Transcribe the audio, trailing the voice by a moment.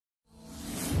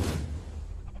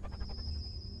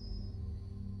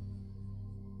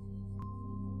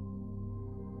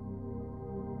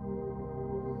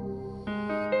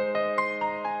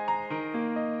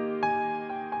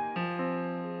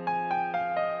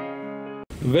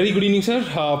Very good evening, sir.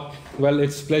 Well,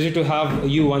 it's a pleasure to have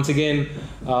you once again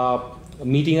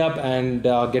meeting up and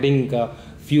getting a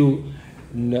few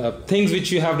things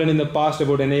which you have done in the past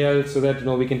about NAL so that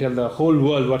we can tell the whole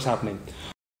world what's happening.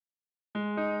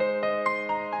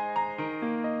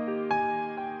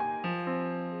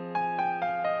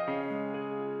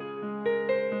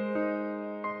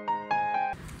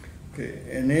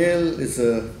 Okay, NAL is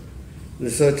a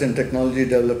research and technology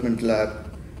development lab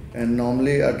and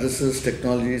normally addresses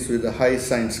technologies with a high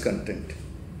science content.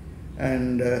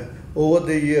 And over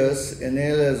the years,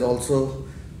 NAL has also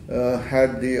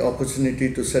had the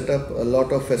opportunity to set up a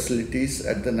lot of facilities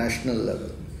at the national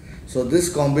level. So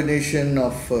this combination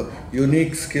of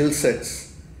unique skill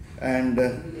sets and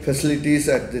facilities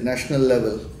at the national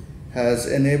level has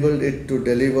enabled it to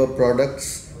deliver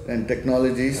products and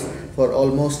technologies for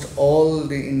almost all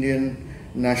the Indian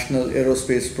national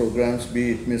aerospace programs,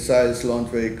 be it missiles, launch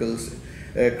vehicles,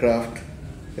 aircraft,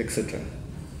 etc.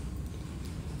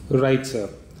 Right, sir.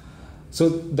 So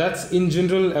that's in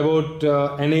general about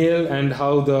NAL and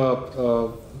how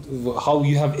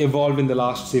you have evolved in the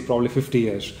last, say, probably 50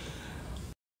 years.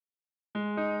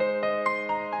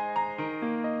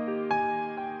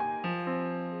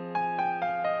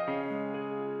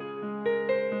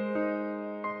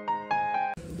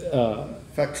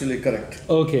 Factually correct.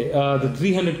 Okay, the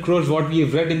 300 crores what we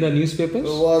have read in the newspapers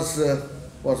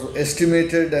was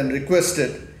estimated and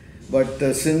requested, but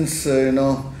since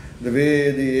the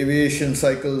way the aviation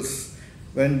cycles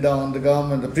went down,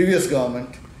 the previous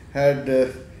government had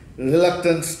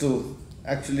reluctance to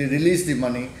actually release the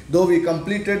money, though we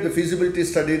completed the feasibility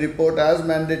study report as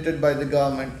mandated by the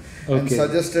government. Okay. And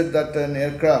suggested that an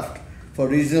aircraft for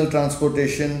regional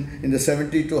transportation in the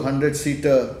 70 to 100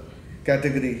 seater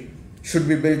category should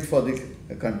be built for the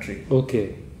country.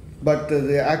 Okay. But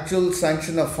the actual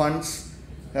sanction of funds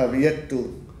have yet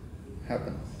to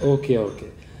happen. Okay.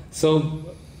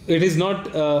 So it is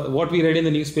not what we read in the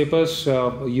newspapers.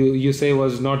 You say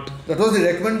was not. That was the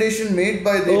recommendation made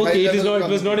by the. Okay, it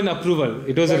was not an approval.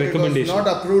 It was a recommendation. It was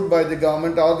not approved by the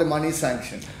government or the money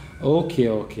sanctioned.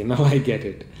 Okay. Now I get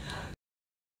it.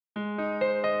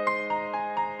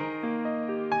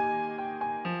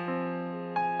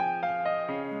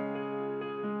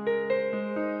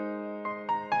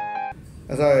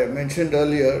 As I mentioned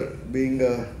earlier, being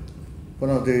one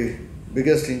of the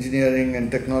biggest engineering and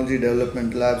technology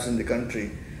development labs in the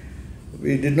country,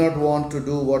 we did not want to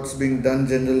do what's being done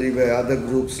generally by other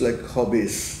groups like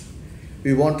hobbies.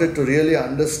 We wanted to really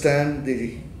understand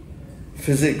the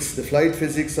physics, the flight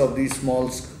physics of these small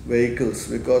vehicles,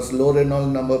 because low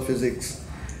Reynolds number physics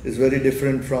is very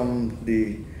different from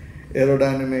the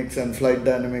aerodynamics and flight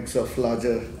dynamics of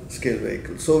larger scale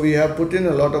vehicles. So we have put in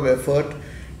a lot of effort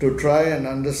to try and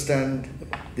understand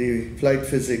the flight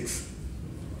physics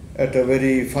at a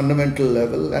very fundamental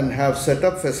level and have set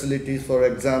up facilities, for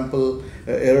example,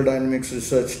 aerodynamics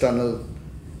research tunnel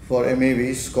for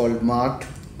MAVs called MART,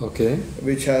 okay,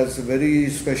 which has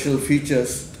very special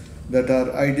features that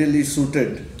are ideally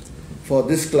suited for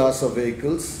this class of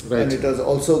vehicles. Right. And it has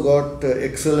also got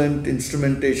excellent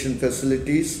instrumentation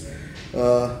facilities,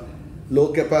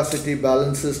 low capacity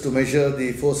balances to measure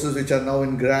the forces which are now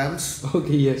in grams.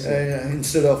 Okay, yes.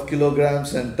 Instead of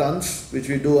kilograms and tons, which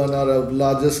we do on our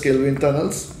larger scale wind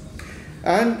tunnels.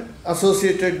 And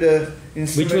associated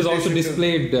instrumentation. Which was also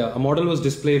displayed, a model was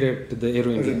displayed at the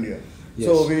Aero India. Yes.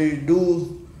 So we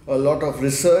do a lot of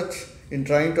research in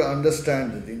trying to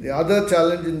understand the thing. The other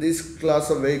challenge in this class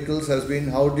of vehicles has been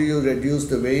how do you reduce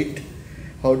the weight,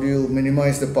 how do you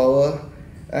minimize the power,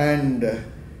 and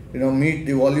meet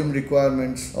the volume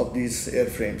requirements of these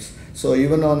airframes. So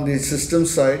even on the system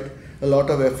side, a lot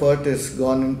of effort has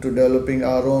gone into developing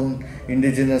our own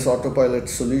indigenous autopilot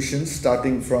solutions,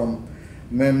 starting from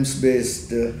MEMS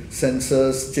based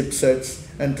sensors, chipsets,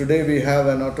 and today we have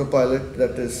an autopilot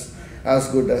that is as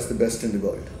good as the best in the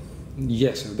world.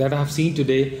 Yes, that I have seen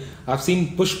today. I've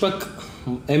seen Pushpak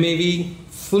MAV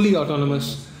fully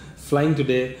autonomous flying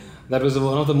today. That was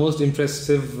one of the most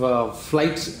impressive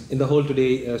flights in the whole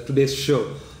today's show.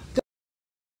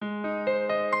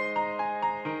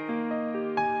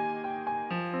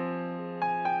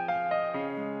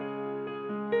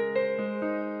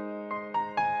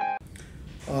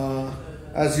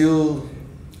 As you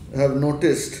have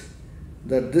noticed,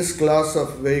 that this class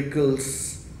of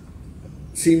vehicles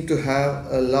seem to have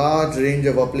a large range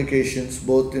of applications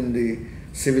both in the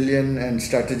civilian and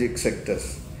strategic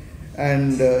sectors.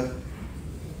 And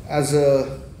as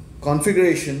a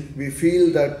configuration, we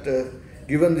feel that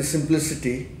given the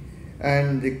simplicity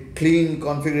and the clean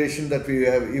configuration that we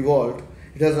have evolved,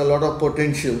 it has a lot of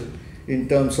potential in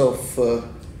terms of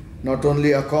not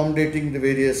only accommodating the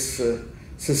various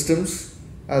systems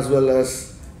as well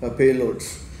as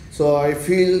payloads. So I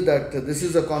feel that this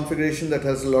is a configuration that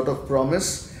has a lot of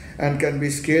promise and can be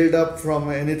scaled up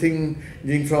from anything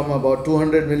from about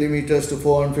 200 millimeters to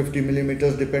 450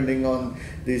 millimeters, depending on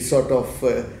the sort of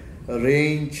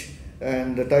range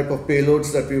and the type of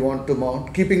payloads that we want to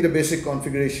mount, keeping the basic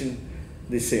configuration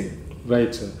the same.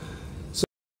 Right, sir.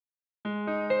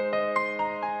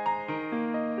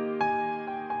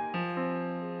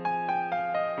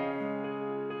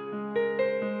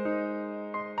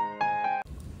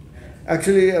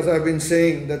 Actually, as I've been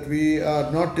saying, that we are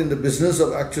not in the business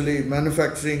of actually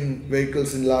manufacturing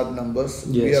vehicles in large numbers.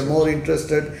 Yes. We are more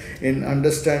interested in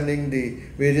understanding the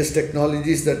various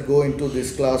technologies that go into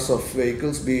this class of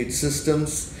vehicles, be it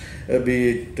systems,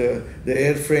 be it the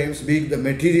airframes, be it the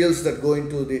materials that go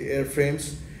into the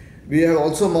airframes. We have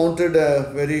also mounted a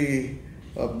very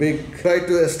try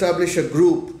to establish a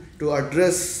group to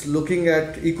address looking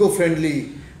at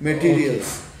eco-friendly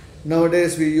materials. Okay.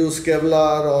 Nowadays we use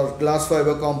Kevlar or glass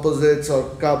fiber composites or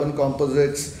carbon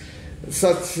composites.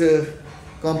 Such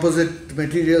composite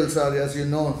materials are, as you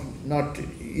know, not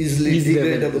easily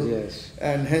degradable. Yes.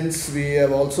 And hence we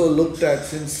have also looked at,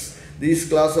 since these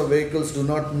class of vehicles do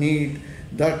not need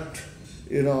that,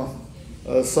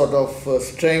 sort of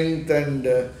strength and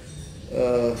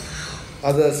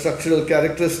other structural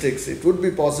characteristics, it would be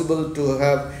possible to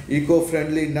have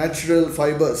eco-friendly natural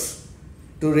fibers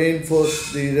to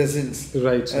reinforce the resins,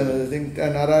 right, and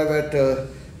arrive at a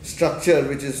structure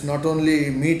which is not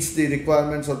only meets the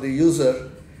requirements of the user,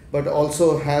 but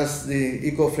also has the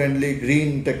eco-friendly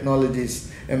green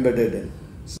technologies embedded in.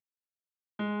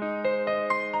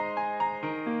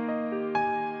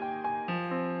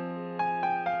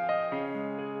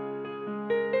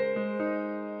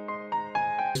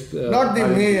 Not the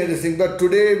main thing, but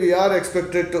today we are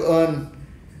expected to earn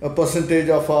a percentage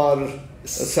of our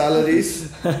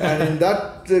salaries, and in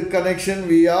that connection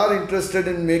we are interested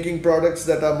in making products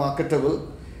that are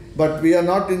marketable, but we are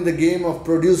not in the game of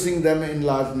producing them in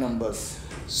large numbers.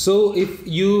 So if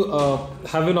you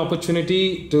have an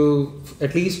opportunity to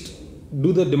at least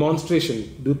do the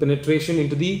demonstration, do penetration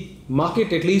into the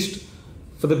market, at least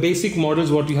for the basic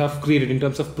models what you have created in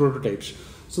terms of prototypes,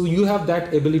 so you have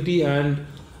that ability and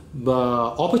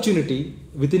opportunity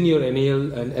within your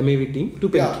NAL and MAV team to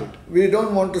penetrate. Yeah, we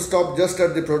don't want to stop just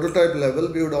at the prototype level.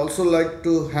 We would also like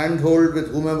to handhold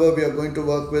with whomever we are going to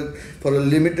work with for a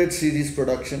limited series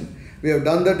production. We have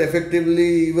done that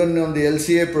effectively even on the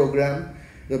LCA program.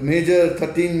 The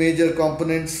 13 major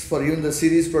components for even the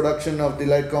series production of the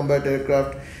light combat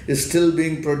aircraft is still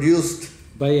being produced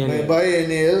by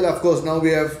NAL. Of course, now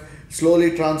we have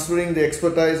slowly transferring the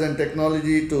expertise and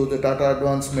technology to the Tata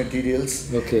Advanced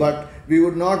Materials. Okay. But we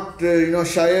would not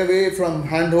shy away from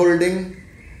hand-holding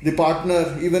the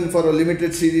partner even for a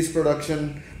limited series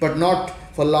production, but not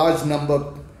for large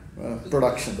number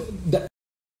production.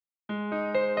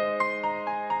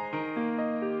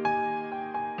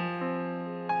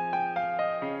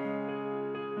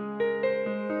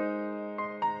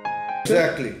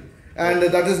 Exactly. And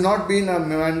that has not been a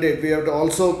mandate. We have to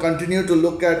also continue to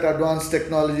look at advanced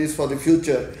technologies for the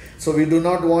future. So we do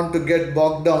not want to get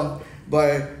bogged down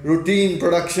by routine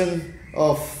production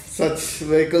of such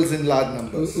vehicles in large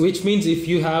numbers. Which means if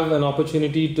you have an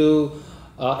opportunity to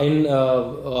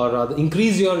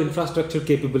increase your infrastructure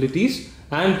capabilities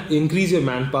and increase your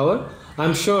manpower,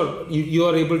 I'm sure you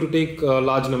are able to take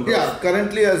large numbers. Yeah,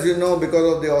 currently, as you know,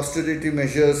 because of the austerity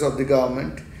measures of the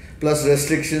government, plus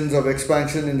restrictions of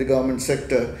expansion in the government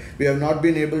sector, we have not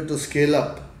been able to scale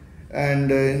up.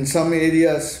 And in some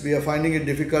areas, we are finding it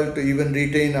difficult to even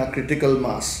retain our critical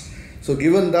mass. So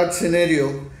given that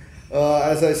scenario,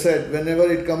 as I said,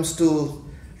 whenever it comes to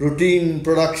routine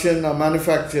production or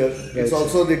manufacture, yes, it's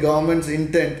also the government's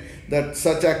intent that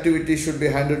such activities should be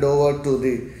handed over to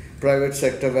the private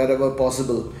sector wherever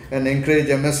possible and encourage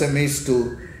MSMEs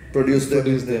to produce them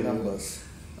in their numbers.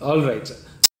 All right, sir.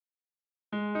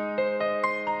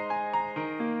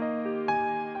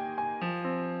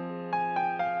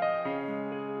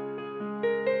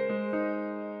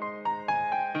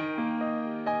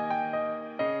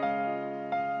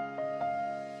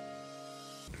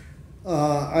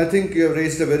 I think you have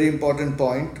raised a very important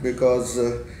point, because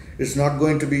it's not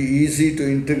going to be easy to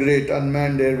integrate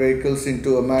unmanned air vehicles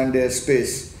into a manned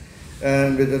airspace,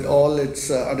 and with it all its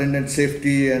attendant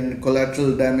safety and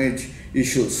collateral damage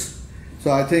issues.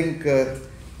 So I think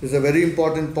it's a very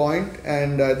important point,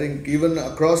 and I think even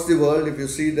across the world, if you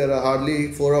see, there are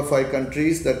hardly 4 or 5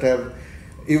 countries that have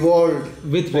evolved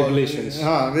with regulations.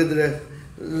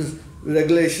 With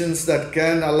regulations that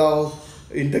can allow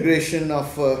integration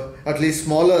of at least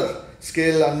smaller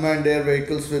scale unmanned air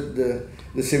vehicles with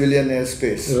the civilian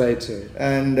airspace. Right, sir.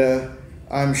 And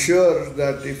I'm sure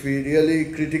that if we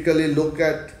really critically look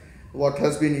at what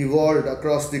has been evolved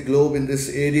across the globe in this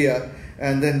area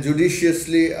and then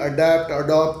judiciously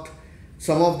adopt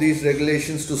some of these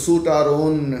regulations to suit our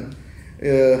own,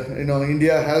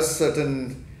 India has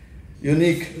certain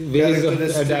unique ways of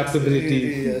characteristics,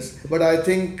 adaptability. Yes. But I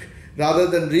think rather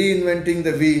than reinventing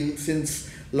the wheel, since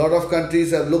a lot of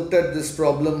countries have looked at this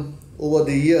problem over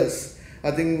the years,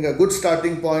 I think a good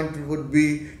starting point would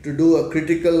be to do a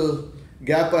critical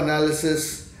gap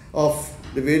analysis of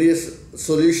the various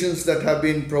solutions that have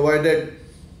been provided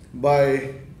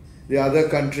by the other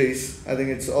countries. I think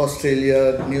it's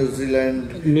Australia, New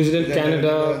Zealand,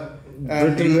 Canada,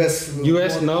 and Britain,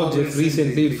 US more now just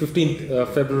recently,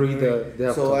 15th February, they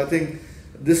have so come. I think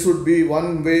this would be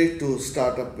one way to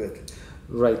start up with.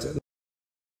 Right.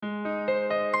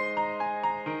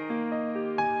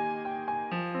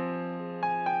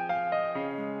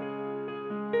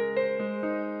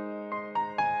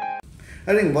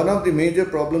 I think one of the major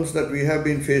problems that we have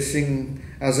been facing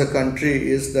as a country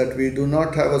is that we do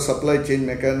not have a supply chain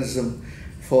mechanism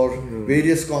for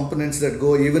various components that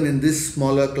go even in this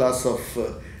smaller class of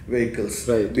vehicles.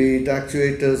 Right. Be it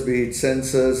actuators, be it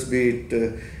sensors, be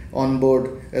it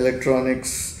onboard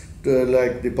electronics,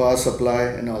 like the power supply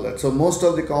and all that. So most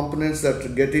of the components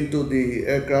that get into the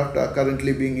aircraft are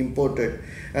currently being imported,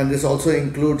 and this also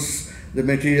includes the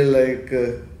material like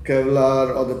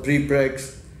Kevlar or the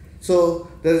prepregs. So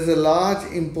there is a large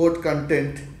import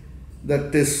content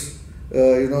that is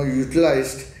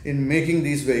utilized in making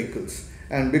these vehicles,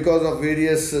 and because of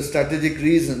various strategic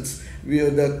reasons,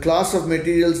 the class of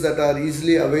materials that are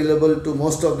easily available to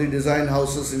most of the design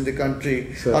houses in the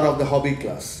country are of the hobby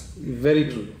class.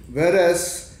 Very true.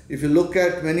 Whereas if you look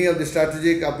at many of the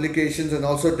strategic applications and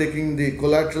also taking the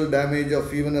collateral damage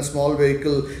of even a small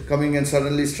vehicle coming and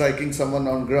suddenly striking someone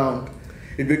on ground,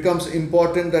 it becomes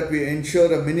important that we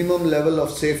ensure a minimum level of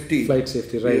safety, flight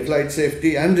safety, right? Flight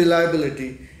safety and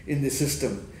reliability in the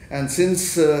system. And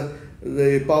since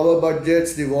the power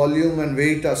budgets, the volume and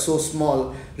weight are so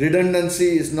small,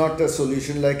 redundancy is not a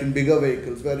solution like in bigger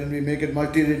vehicles, wherein we make it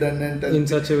multi-redundant and in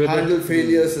such a way handle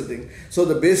failures. So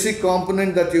the basic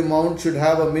component that you mount should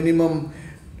have a minimum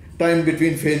time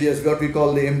between failures, what we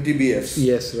call the MTBFs.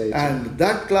 Yes, right. And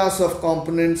that class of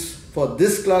components for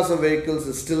this class of vehicles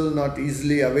is still not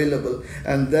easily available,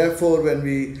 and therefore when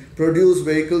we produce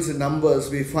vehicles in numbers,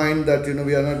 we find that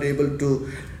we are not able to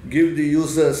give the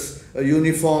users a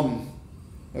uniform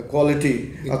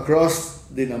quality across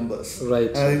the numbers. Right.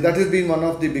 I think that has been one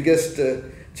of the biggest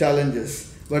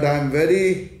challenges. But I am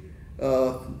very,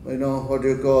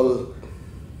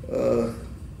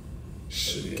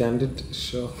 candid,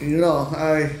 sure.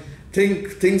 I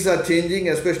think things are changing,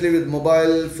 especially with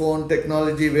mobile phone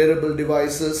technology, wearable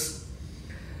devices.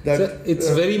 That so it's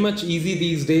very much easy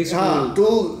these days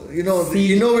to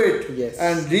innovate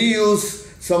and reuse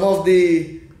some of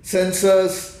the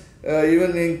sensors,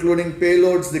 even including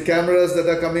payloads, the cameras that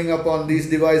are coming up on these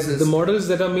devices. The models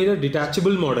that are made are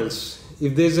detachable models.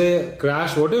 If there's a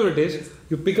crash, whatever it is,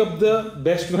 you pick up the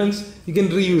best ones, you can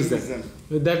reuse them.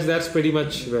 That's pretty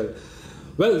much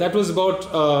well, that was about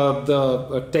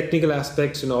the technical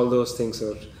aspects and all those things,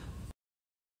 sir.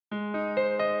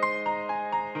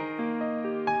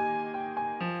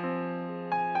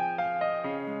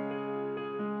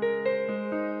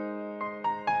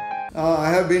 I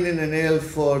have been in NAL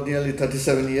for nearly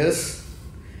 37 years,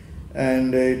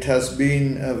 and it has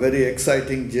been a very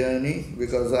exciting journey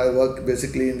because I work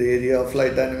basically in the area of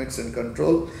flight dynamics and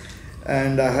control,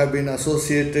 and I have been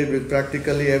associated with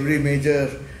practically every major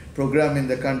program in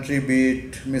the country, be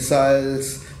it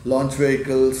missiles, launch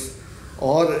vehicles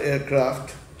or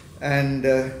aircraft. And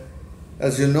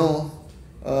as you know,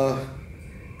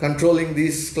 controlling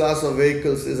these class of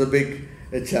vehicles is a big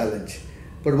challenge.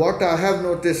 But what I have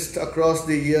noticed across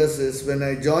the years is when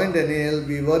I joined NAL,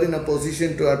 we were in a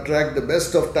position to attract the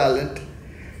best of talent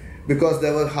because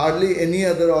there were hardly any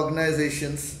other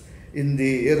organizations in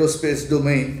the aerospace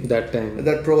domain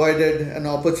that provided an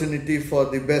opportunity for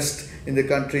the best in the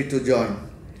country to join.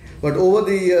 But over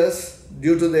the years,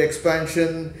 due to the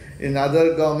expansion in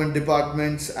other government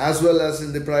departments as well as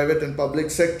in the private and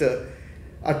public sector,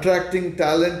 attracting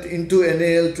talent into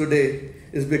NAL today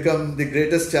has become the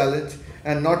greatest challenge.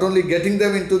 And not only getting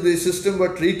them into the system,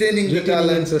 but retaining the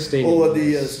talent over the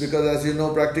years. Because as you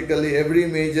know, practically every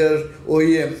major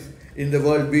OEM in the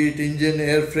world, be it engine,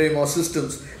 airframe or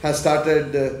systems, has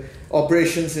started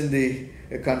operations in the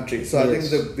country. So I think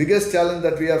the biggest challenge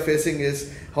that we are facing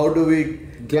is how do we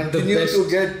continue to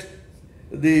get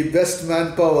the best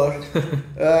manpower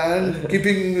and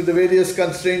keeping the various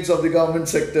constraints of the government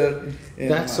sector in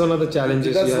That's mind. one of the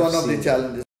challenges. That's we have one of seen. the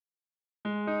challenges.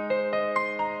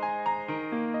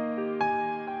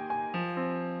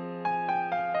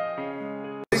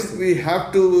 We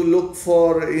have to look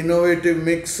for innovative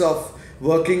mix of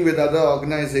working with other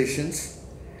organizations,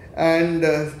 and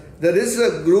there is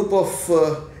a group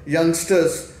of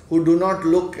youngsters who do not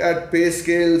look at pay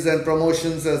scales and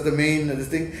promotions as the main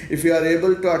thing. If you are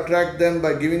able to attract them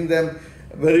by giving them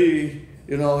very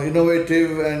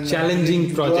innovative and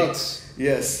challenging projects,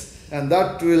 yes, and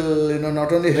that will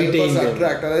not only help Retain us them.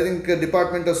 attract, and I think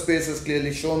Department of Space has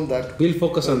clearly shown that. we'll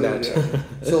focus on that. Yeah.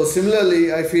 So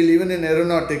similarly, I feel even in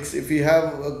aeronautics, if we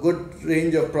have a good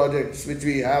range of projects, which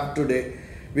we have today,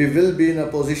 we will be in a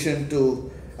position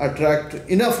to attract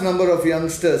enough number of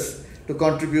youngsters to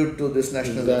contribute to this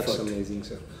national That's effort. amazing,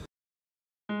 sir.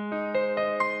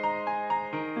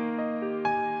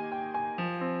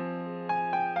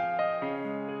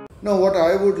 Now, what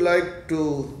I would like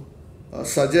to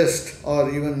suggest or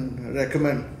even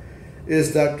recommend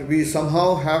is that we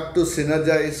somehow have to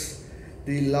synergize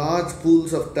the large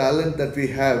pools of talent that we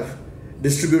have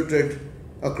distributed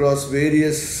across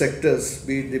various sectors,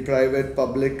 be it the private,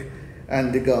 public,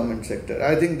 and the government sector.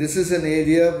 I think this is an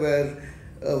area where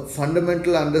a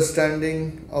fundamental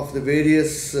understanding of the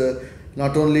various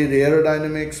not only the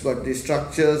aerodynamics but the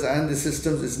structures and the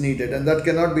systems is needed, and that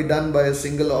cannot be done by a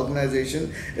single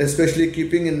organization, especially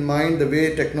keeping in mind the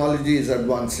way technology is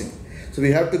advancing. So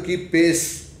we have to keep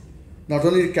pace, not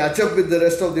only catch up with the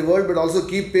rest of the world but also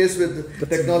keep pace with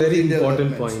technology very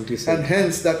important developments. point you said. And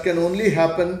hence that can only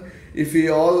happen if we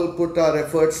all put our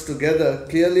efforts together,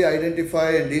 clearly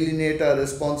identify and delineate our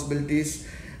responsibilities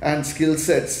and skill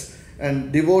sets,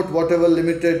 and devote whatever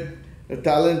limited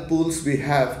talent pools we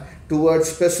have towards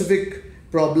specific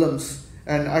problems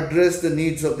and address the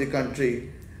needs of the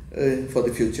country for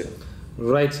the future.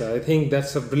 Right, sir. I think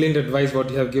that's a brilliant advice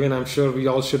what you have given. I'm sure we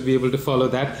all should be able to follow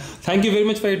that. Thank you very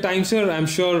much for your time, sir. I'm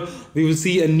sure we will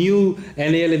see a new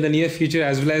NAL in the near future,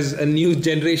 as well as a new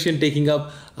generation taking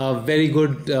up a very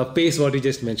good pace what you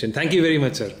just mentioned. Thank you very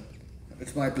much, sir.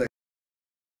 It's my pleasure.